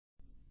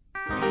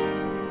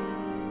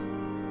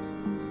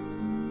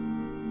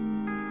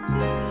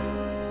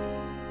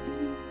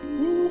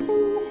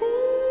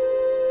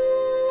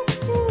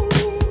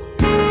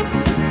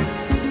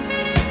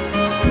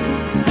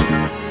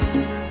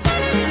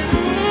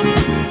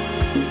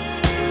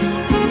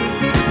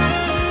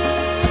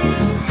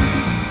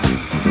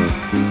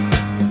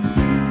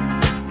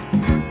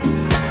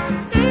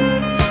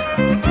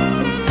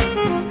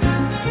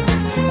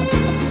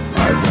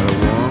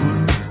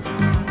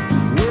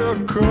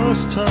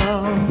across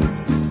town.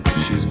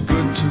 She's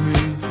good to me.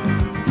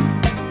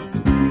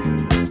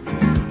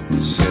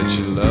 Said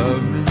she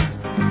loved me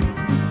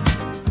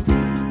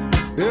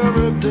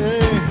every day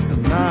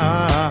and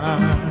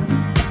night.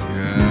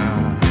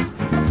 Yeah.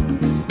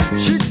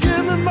 She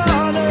gave me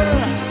money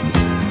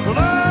when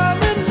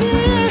I'm in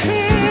need.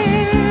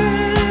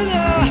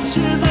 Yeah,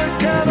 she's the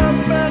kind of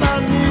man I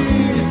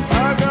need.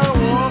 I got a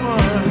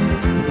woman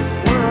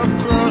way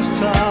across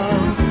town,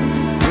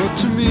 good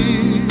to me.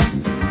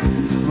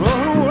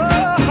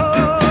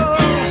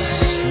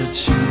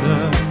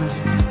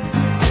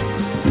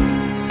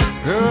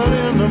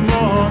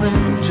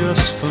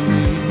 Just for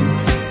me,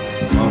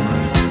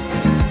 alright.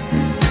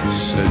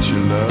 Said she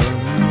loved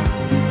me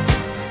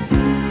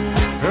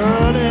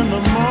early in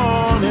the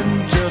morning,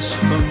 just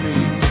for me.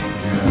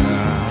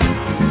 Yeah.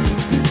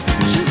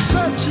 She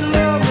said she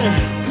loved me,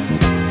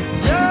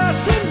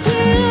 yes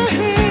indeed.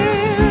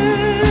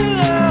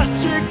 Yeah,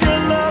 she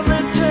can love me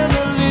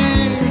tenderly.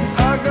 I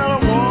got a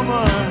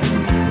woman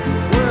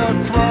way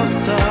across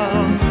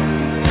town,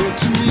 good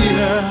to me.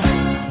 Yeah.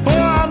 Oh,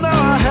 I know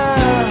I have.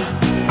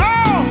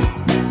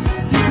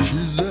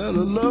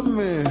 Love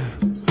me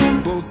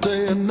both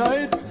day and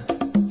night.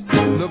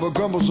 Never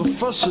grumbles or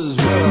fusses,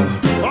 well,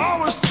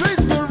 always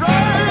treats me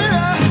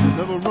right.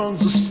 Never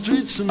runs the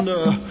streets and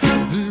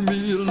leave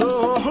me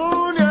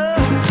alone. Yeah,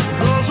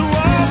 those who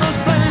always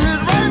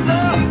plays right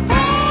there.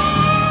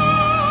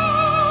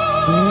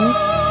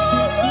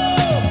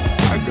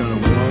 I got a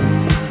woman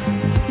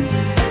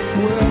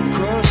way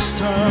across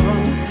town.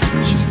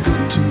 She's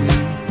good to me.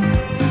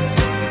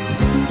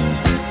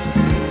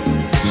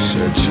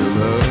 Said she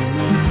loved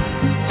me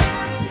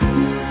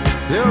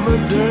every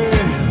day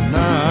and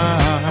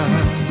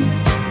night.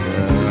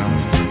 Yeah.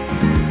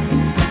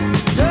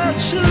 Yeah,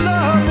 she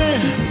loved me.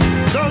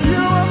 Don't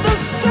you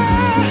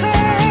understand?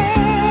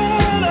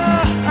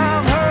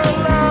 I'm her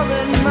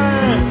loving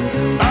man.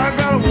 I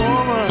got a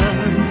woman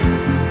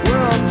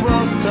way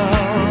across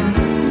town,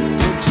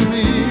 good to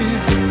me.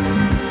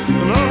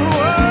 Oh,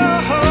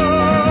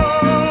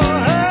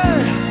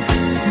 hey.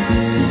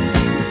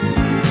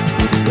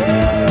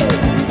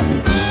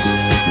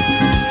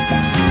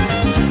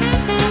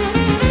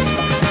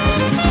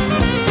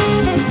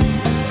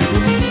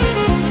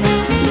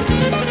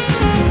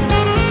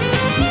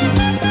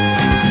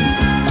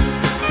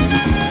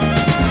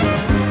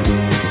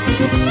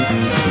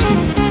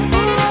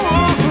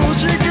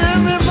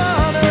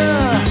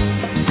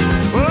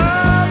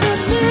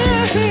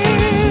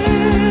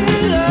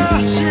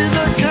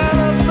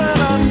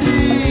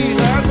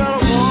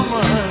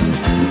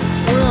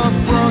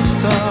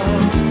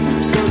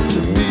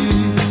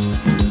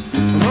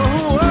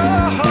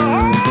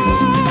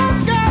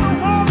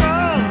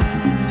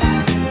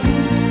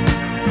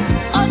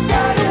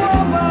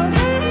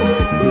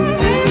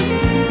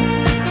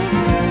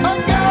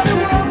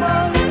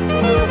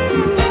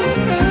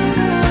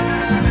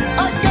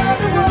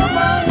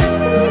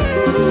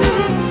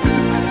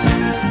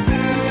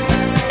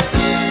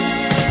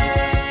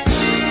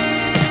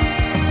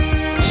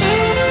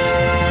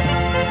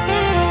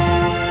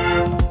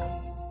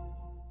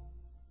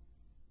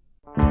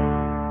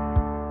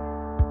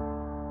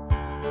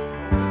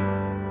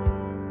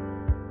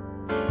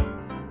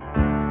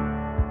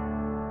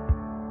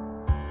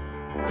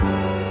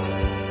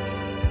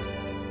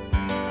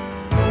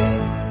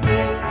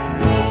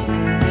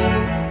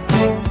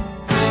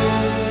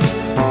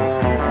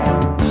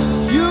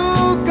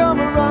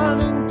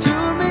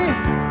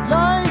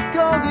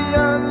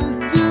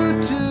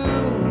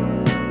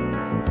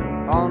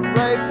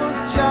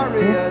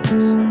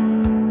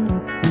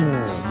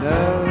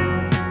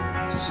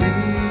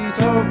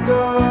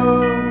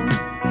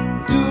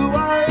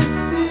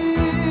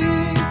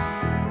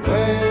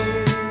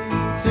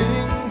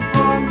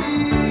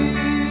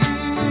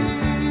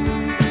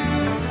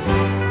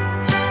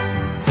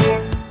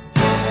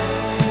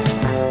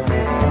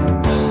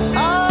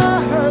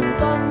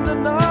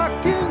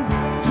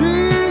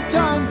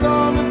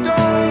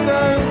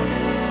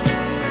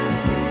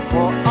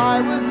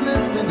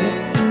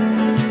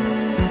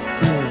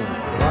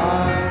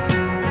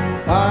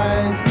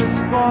 Eyes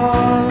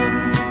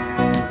respond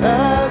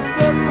as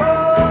the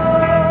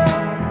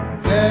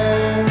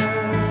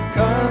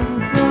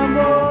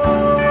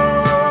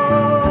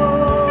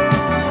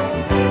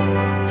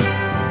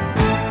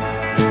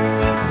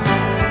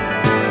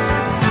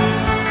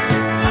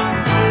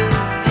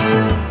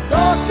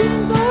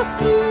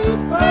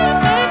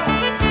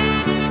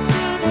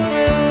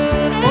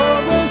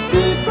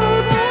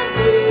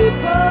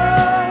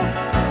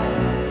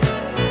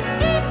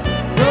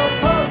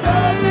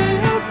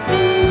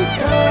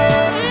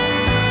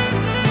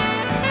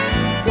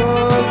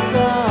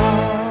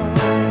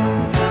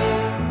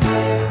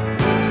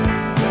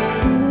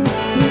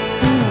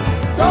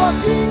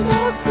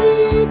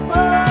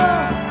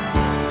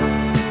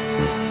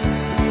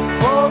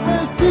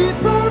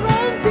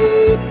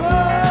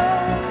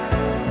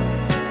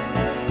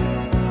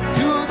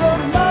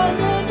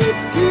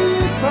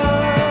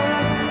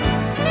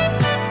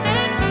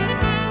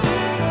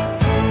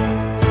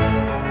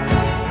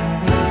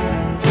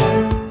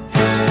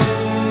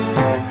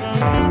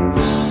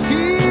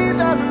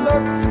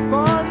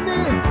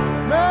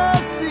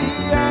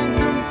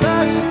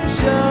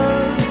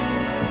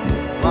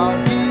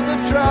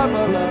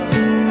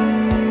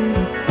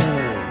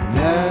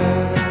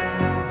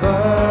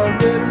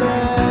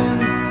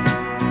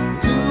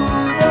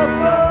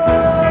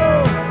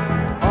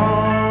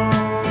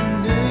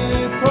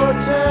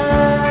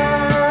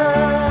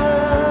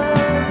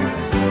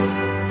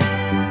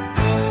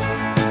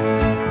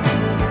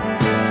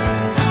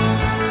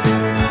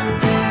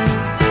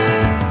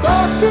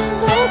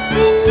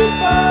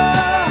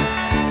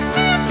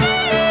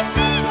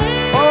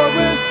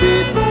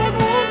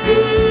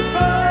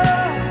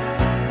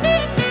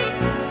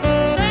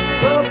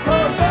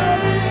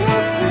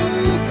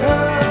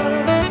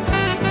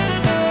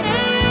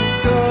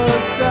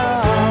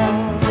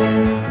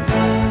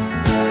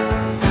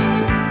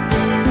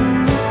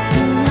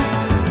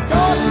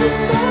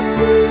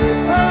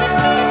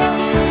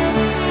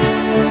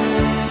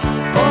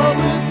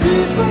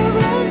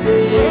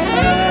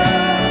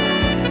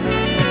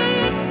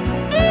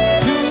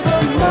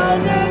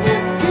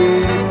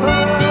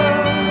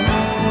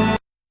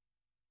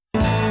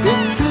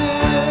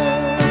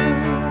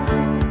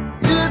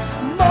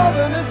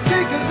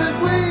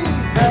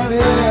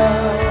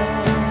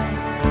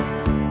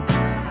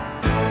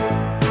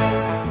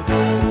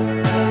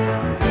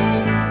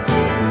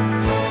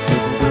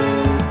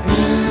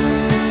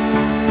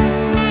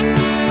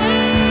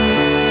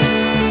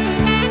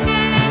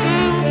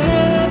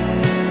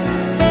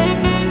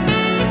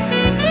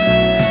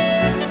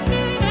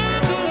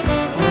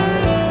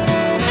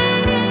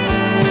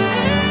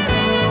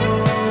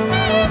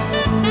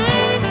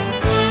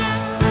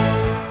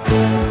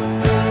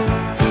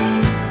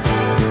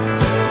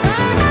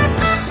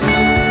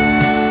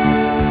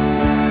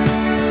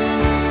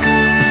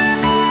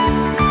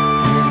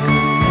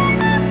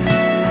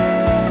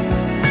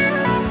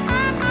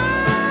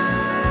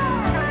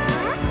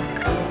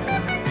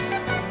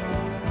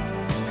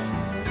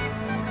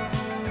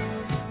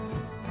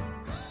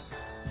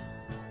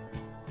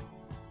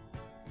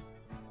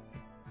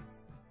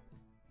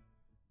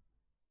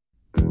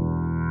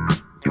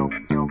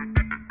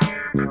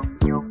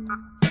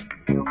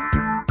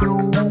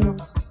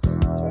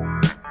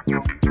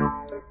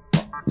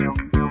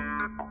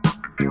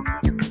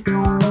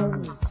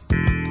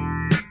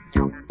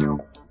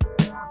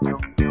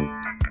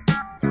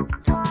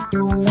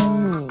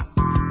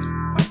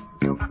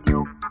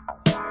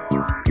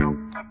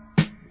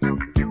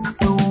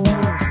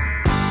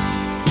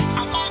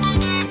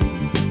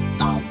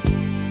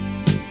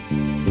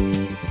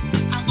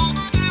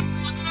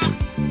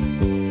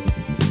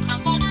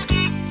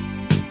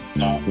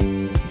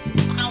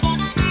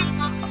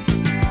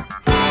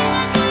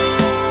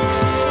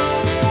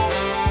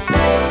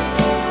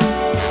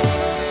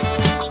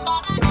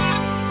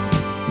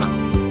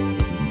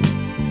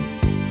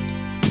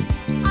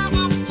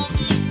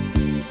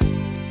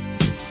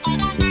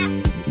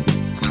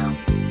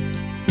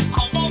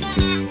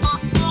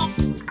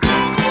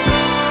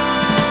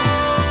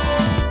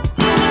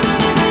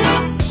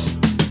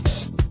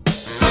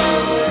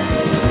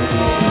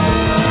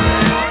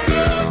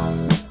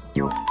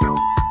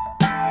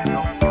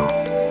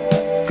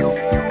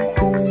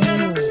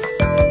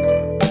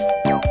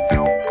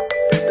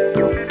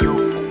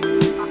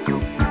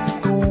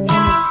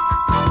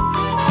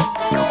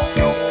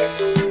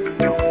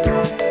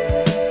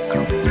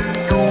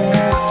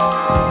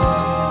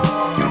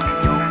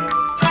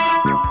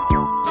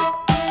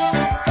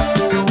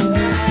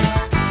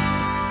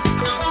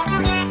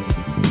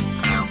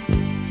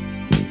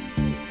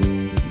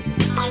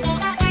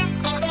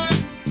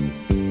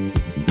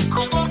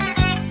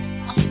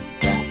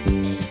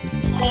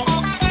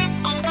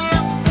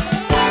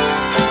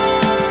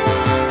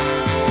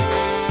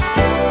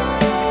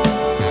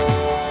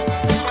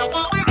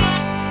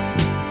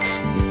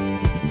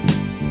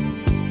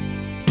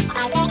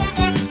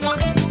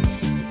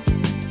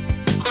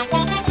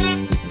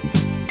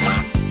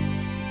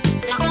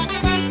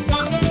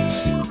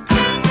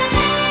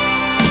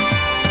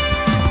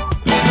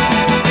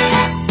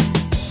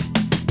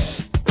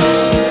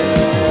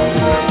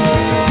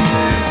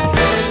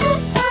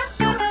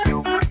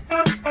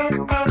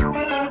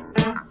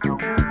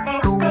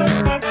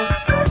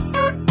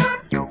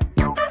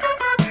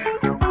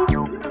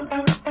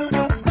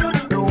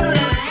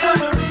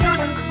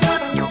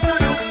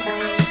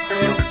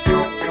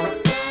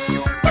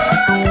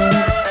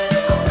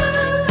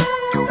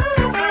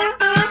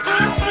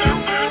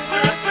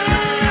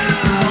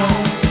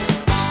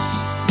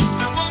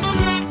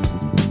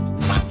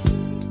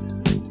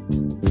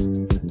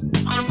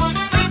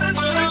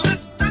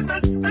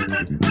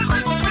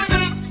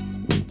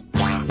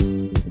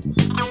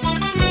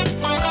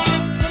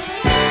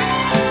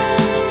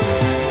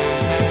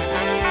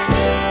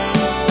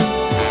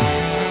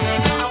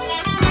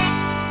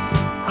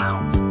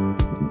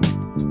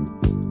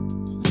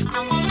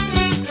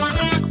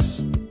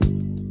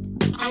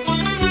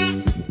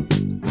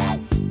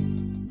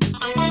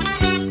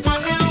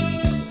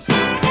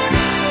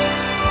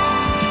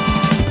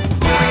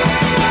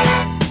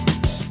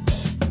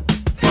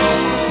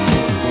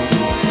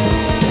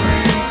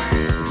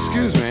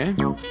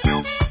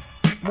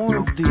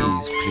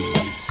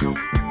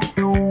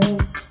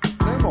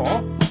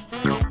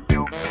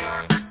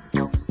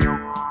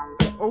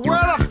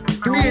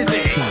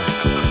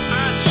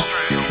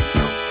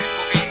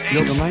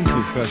You're the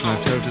 19th person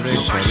I've told today,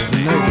 sir. There's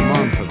no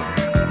demand for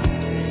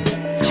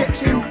them.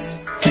 Checks in.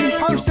 King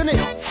Post, isn't it?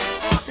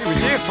 He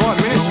was here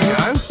 5 minutes ago.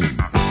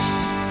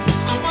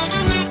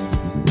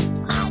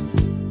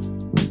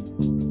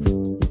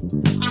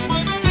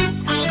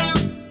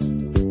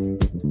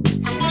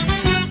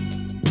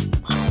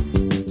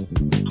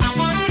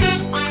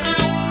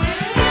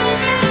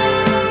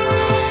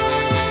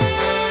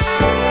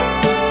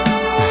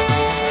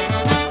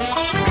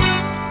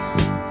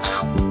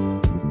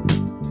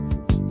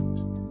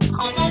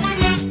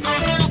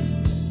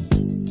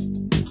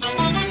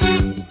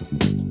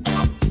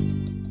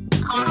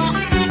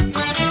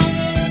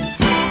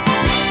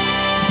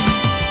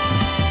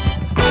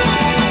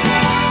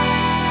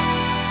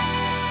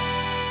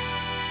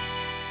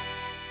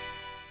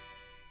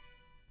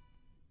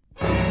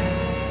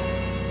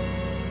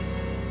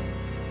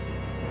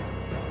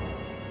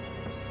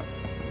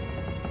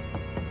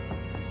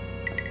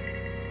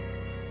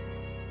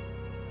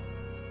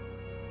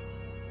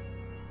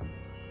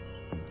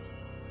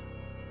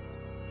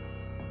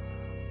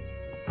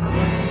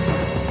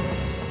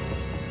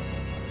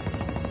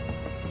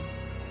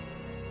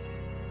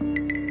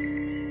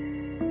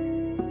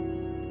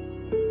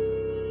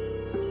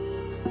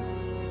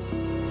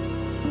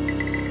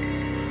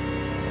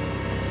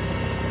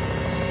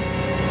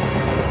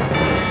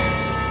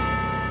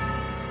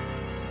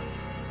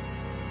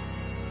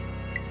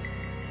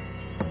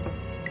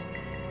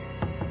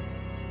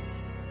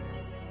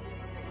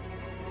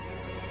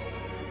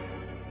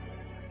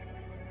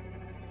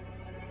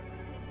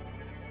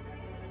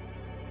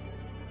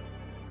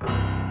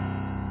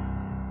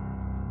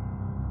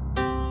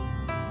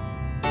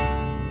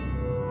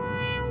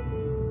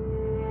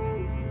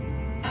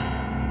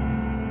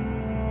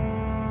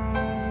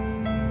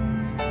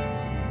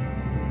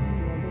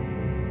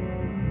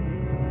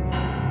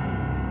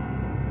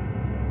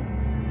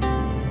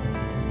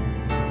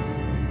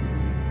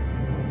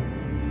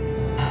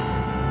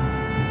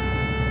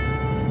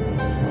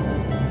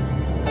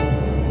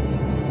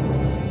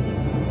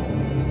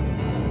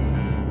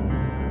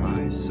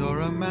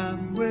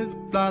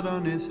 Blood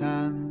on his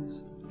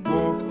hands,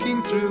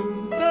 walking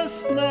through the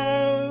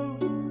snow,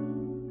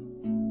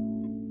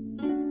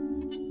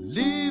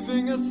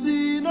 leaving a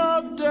scene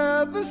of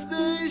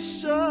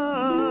devastation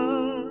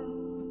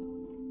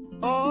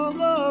on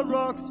the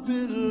rocks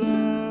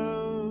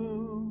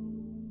below.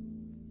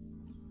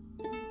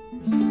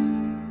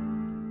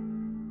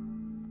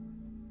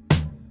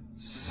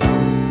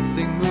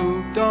 Something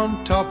moved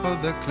on top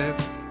of the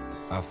cliff,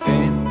 a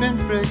faint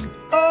pinprick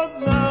of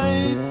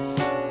light,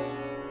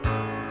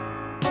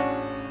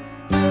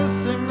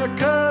 the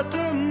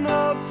curtain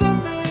of the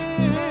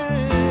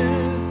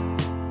mist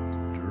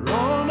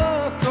drawn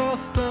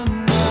across the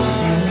night.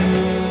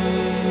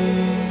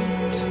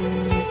 The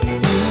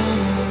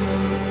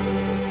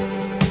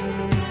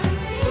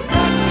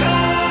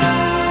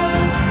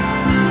wreckers,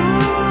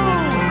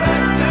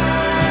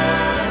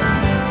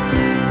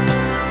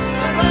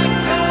 the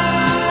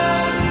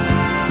wreckers,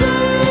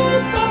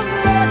 save the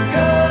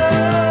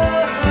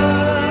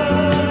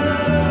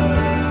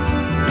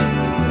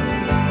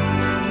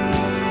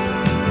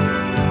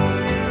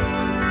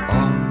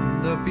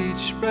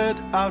spread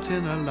out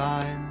in a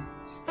line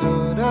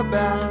stood a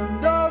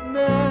band of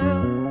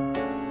men,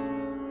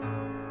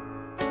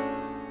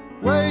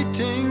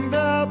 waiting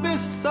there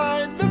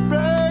beside the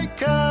breakers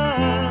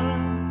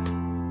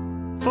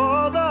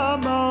for the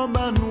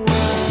moment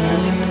when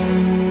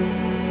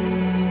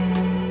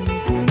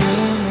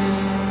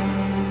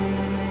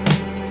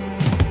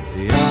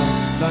the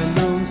outline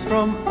looms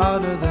from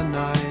out of the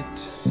night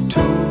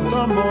to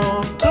the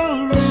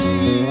mortal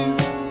reef,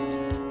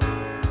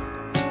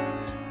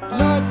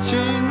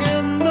 latching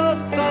in the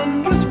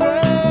thunderous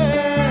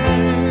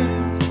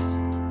waves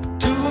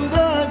to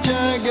the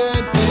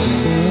jagged peak.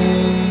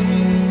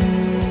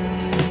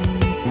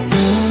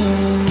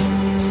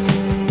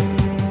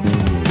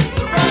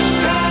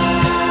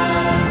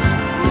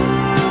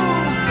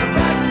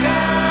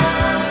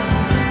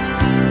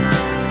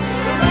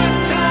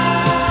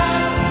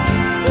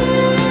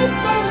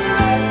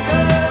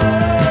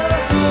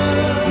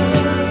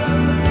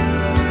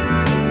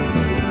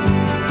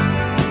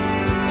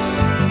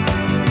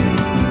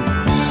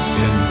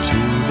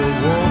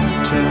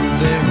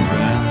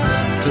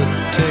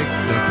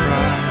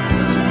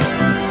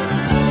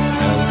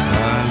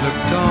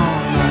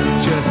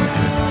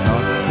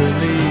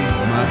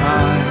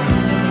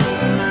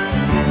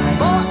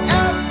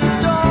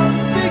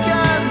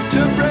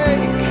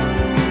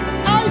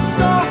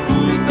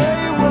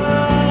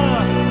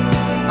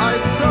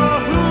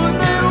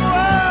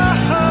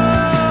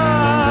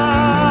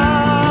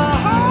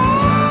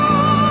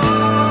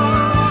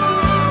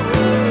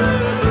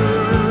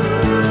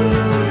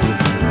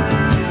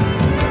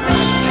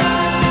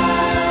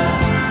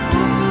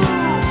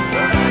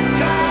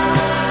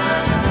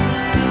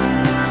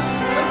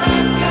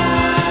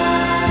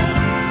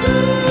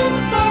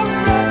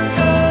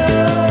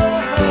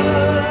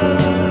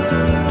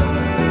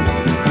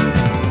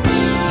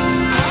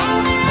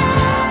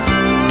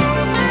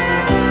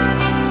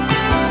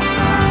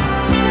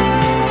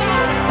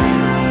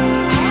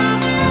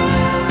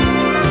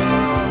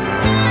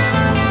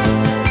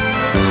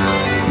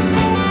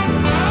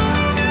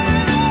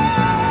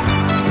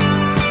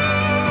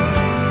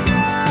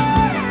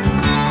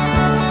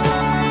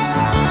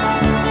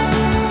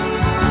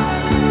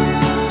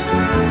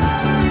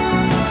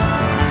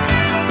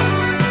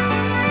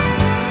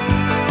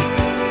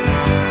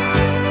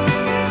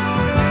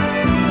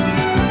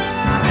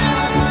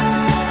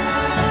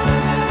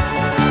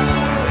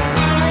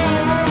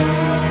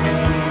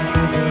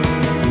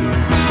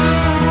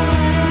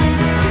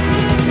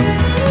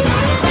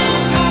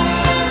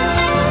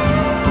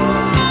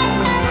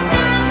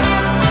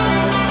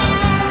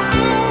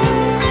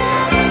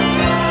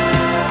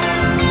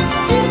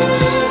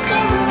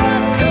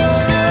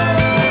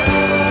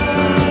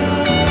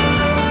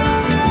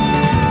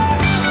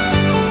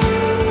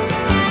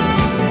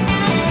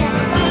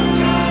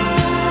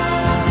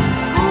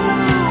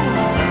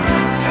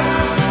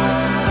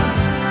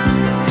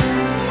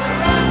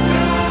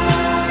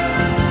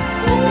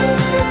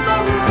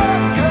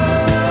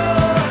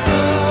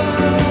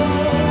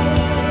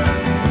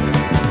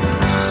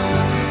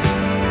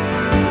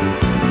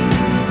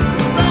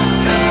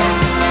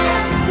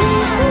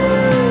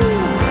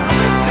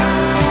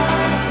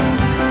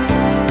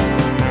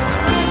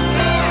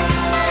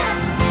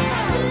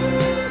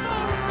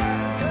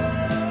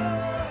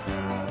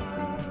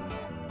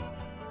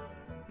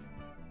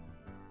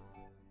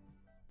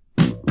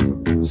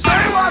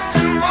 Say what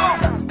you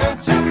want and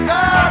you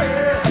got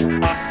it.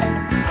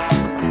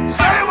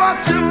 Say what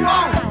you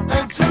want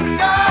and you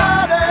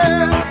got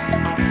it.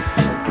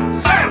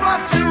 Say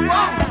what you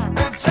want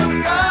and you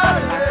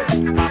got it.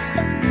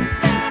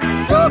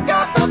 You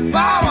got the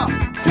power,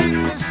 keep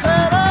me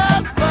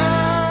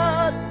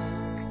satisfied.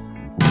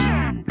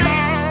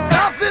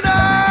 Nothing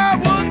I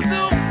would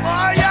do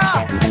for ya.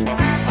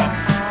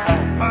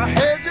 My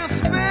head just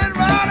spin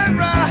round and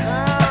round.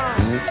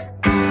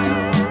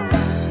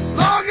 As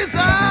long as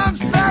I'm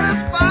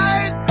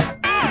satisfied,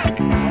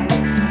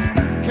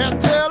 can't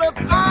tell if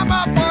I'm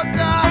up or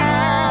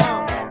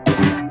down.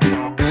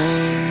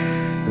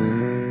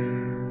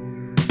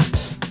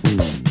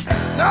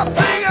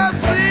 Nothing I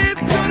see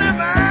to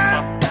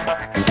demand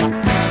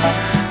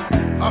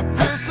a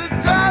place to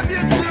drive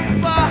you too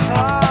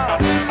far.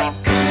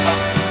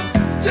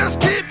 Just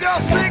keep your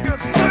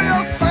secrets to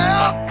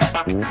yourself.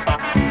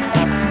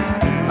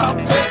 I'll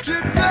take you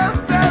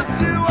just as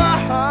you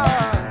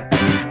are.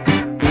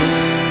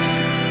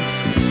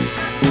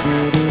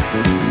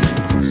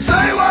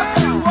 Say what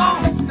you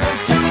want and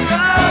you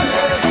got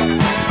it.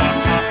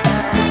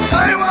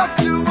 Say what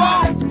you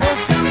want and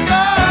you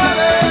got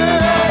it.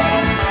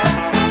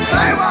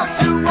 Say what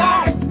you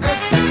want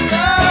and you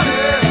got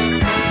it.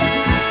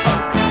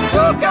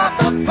 You got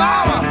the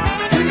power,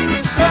 keep me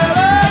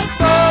satisfied.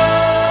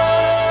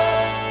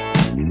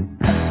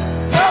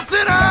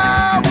 Nothing I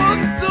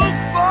wouldn't do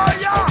for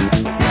ya.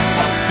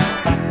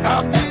 I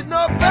need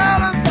no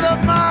balance of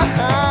my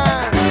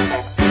hand.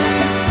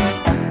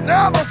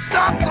 Never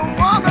stop to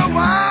wonder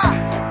why.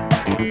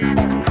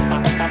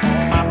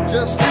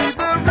 Just leave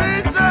the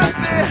reason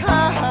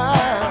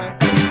behind.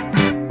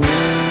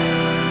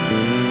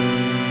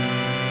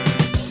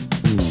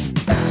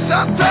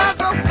 Sometimes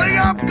I think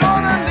I'm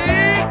gonna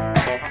leave,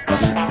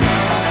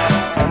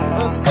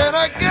 and then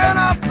again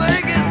I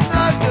think it's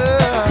not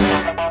good.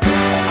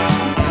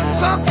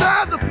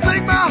 Sometimes I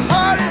think my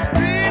heart is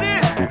greedy,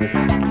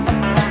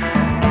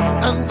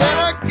 and then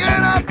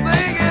again I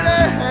think it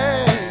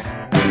ain't.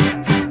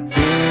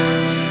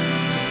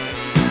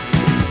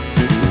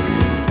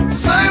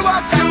 Say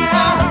what you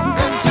want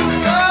and you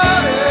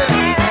got it.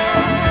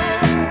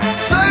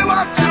 Say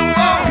what you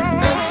want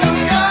and you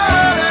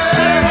got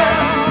it.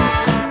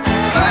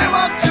 Say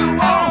what you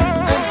want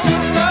and you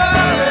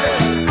got it.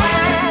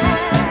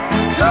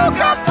 You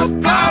got the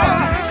power,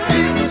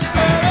 keep me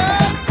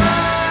satisfied.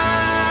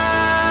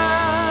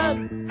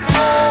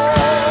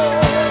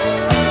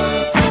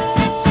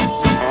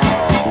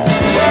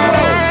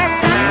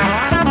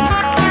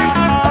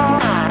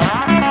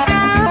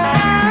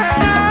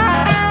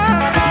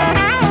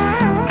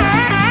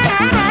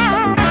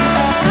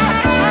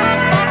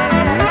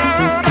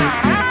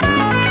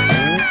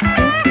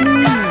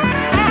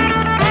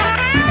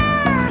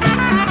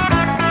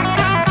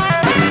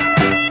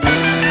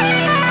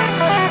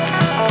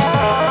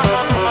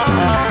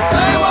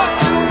 Say what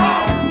you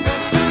want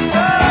and you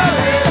got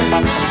it.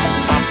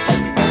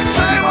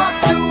 Say what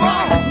you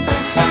want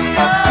and you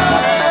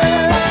got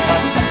it.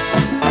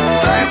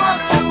 Say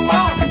what you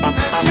want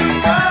and you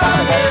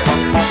got it.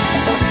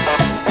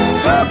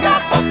 You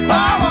got the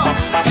power,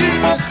 keep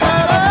me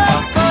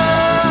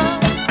satisfied.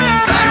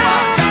 Say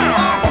what you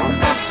want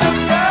and you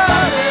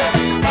got it.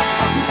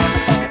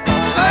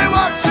 Say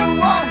what you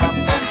want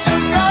and you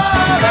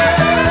got it.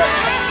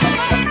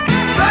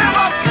 Say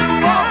what you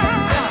want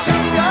and you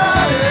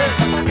got it.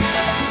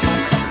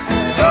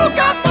 You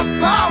got the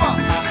power,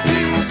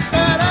 keep me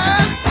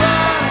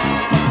satisfied.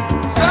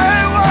 Say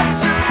what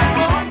you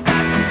want,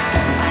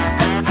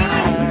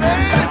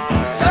 baby.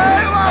 Say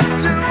what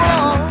you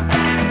want.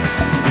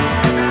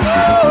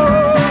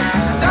 Oh,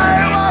 say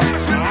what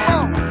you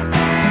want.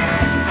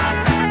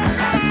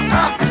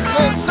 I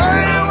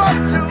say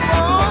what you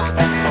want.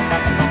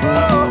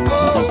 Oh,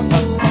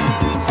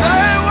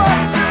 say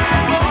what you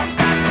want,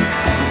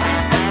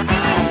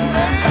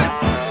 baby.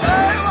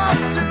 Say what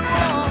you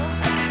want.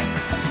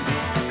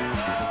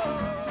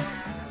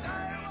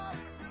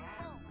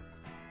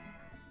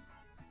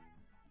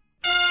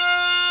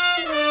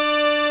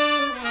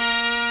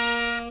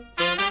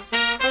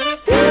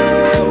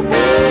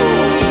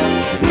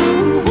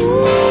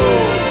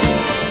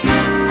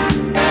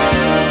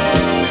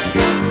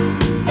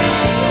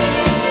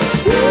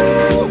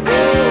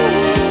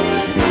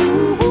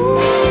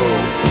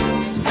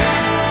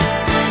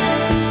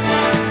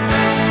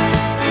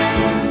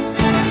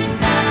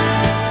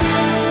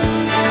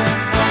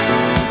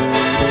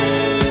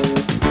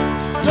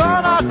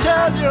 Don't I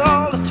tell you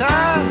all the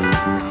time?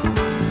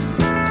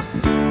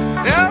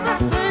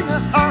 Everything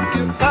that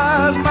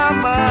occupies my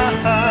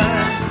mind.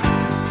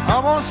 I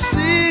wanna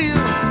see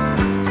you,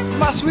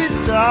 my sweet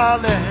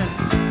darling.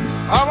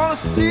 I wanna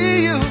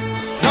see you,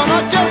 no,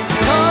 not just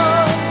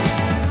because.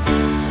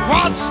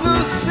 Watch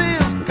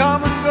Lucille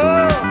come and go.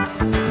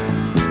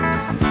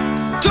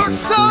 Took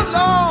so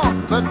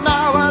long, but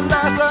now at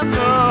last I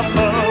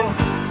know.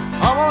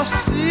 I wanna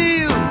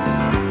see you,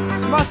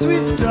 my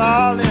sweet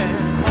darling.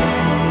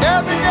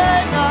 Every day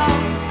now,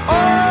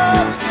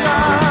 all the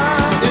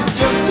time. It's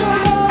just your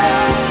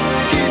love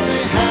keeps me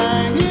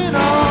hanging.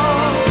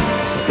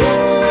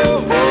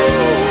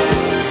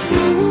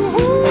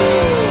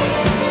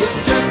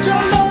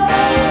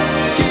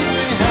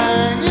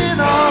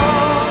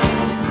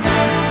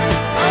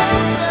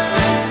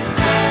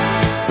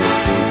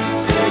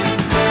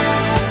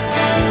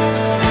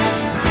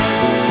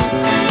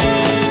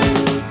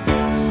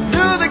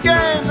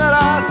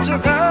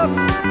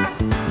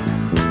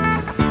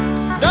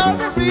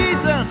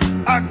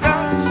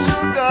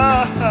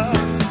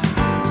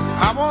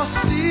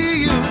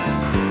 see you,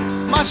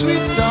 my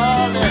sweet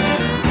darling,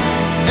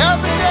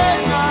 every day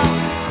now,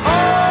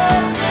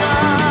 all the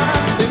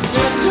time. It's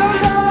just your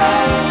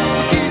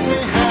love keeps me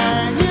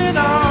hanging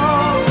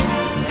on.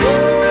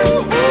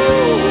 Ooh,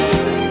 ooh,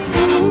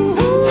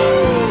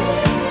 ooh.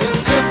 It's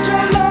just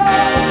your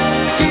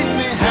love keeps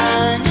me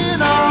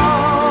hanging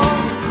on.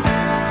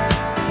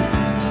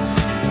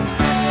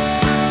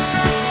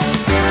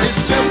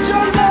 It's just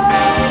your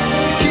love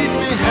keeps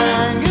me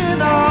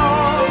hanging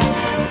on.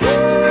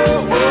 Ooh,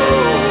 ooh,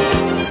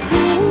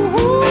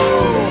 ooh.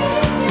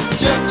 It's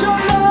just your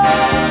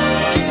love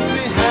keeps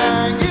me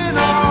hanging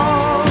on.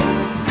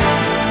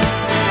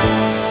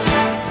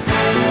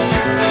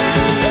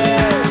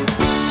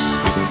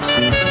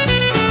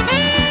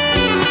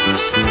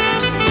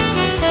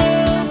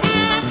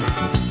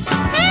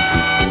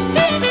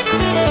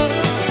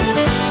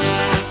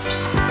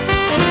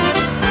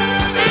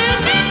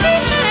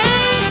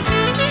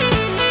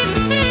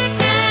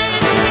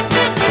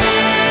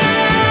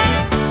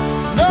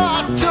 No,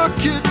 I took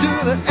you to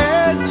the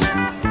edge.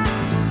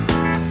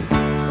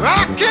 I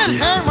can't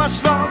hang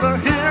much longer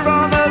here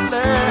on the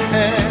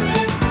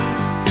ledge.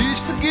 Please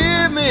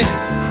forgive me,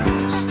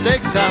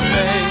 mistakes I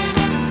made.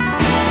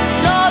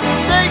 God's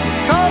sake,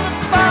 call the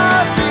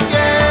fire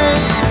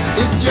brigade.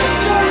 It's just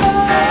your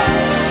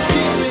love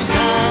keeps me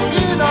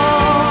hanging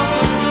on.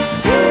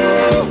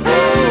 Ooh,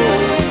 ooh,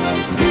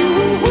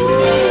 ooh,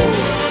 ooh.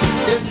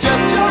 It's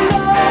just your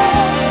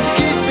love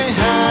keeps me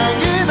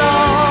hanging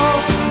on.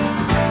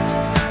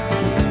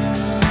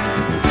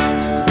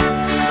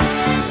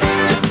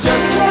 It's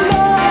just your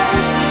love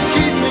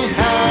keeps me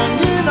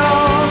hanging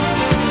on.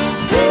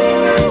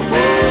 Ooh,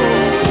 ooh,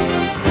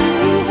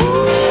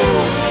 ooh.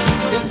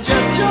 It's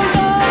just your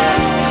love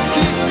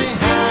keeps me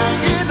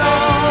hanging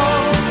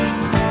on.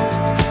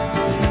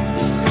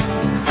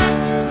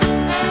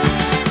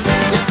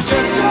 It's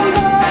just your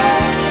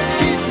love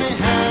keeps me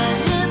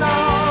hanging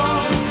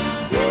on.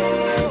 Ooh,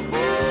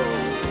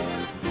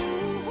 ooh,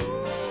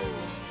 ooh.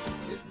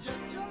 It's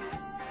just your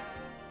love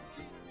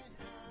keeps me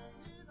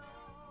hanging on.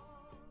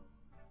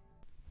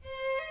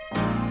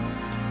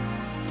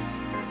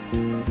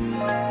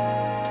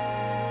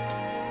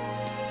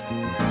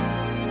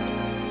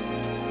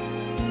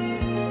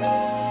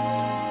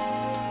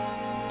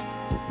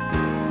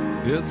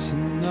 It's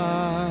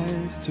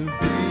nice to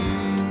be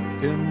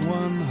in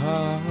one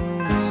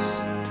house,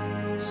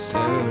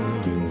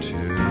 7-2.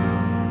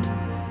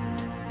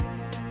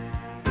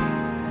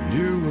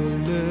 You will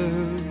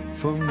live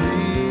for me,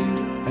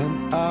 and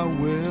I'll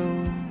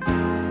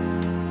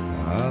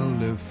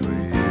live for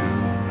you.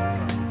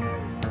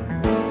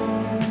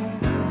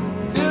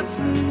 It's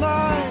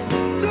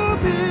nice to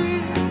be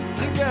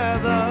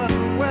together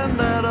when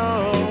that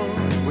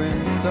old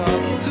wind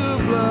starts to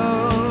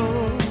blow.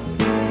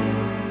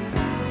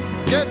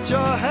 Get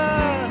your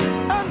hair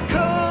and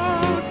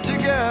coat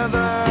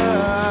together.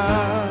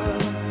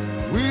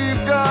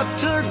 We've got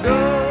to go.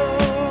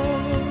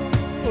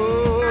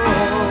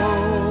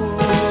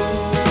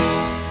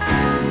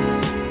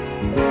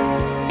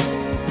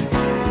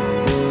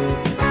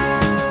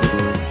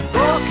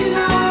 Walking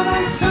out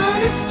on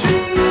sunny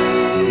street,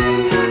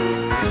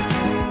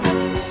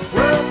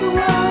 with the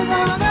world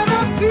round at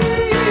our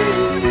feet.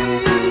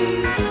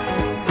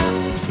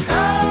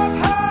 Head up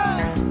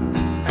high,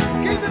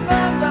 keep the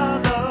band down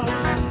low.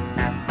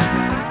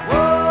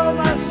 Whoa,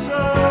 my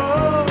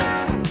soul.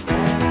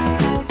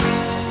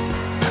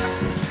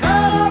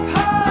 Head up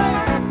high,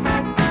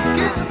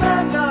 keep the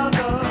band down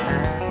low.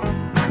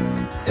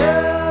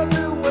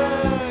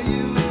 Everywhere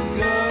you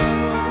go.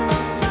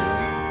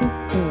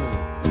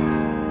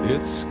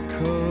 It's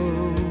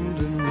cold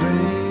and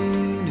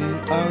rainy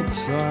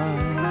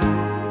outside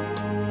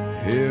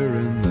here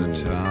in the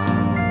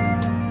town.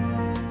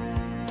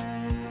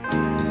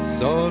 This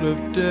sort of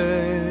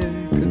day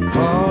could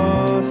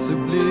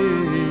possibly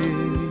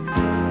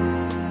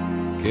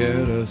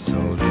get us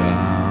all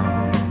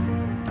down.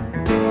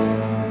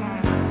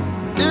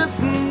 It's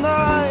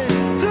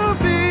nice to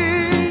be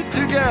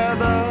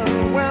together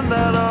when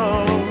that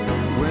old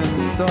wind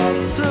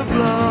starts to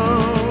blow.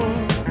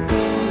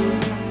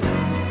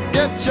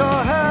 Get your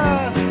hair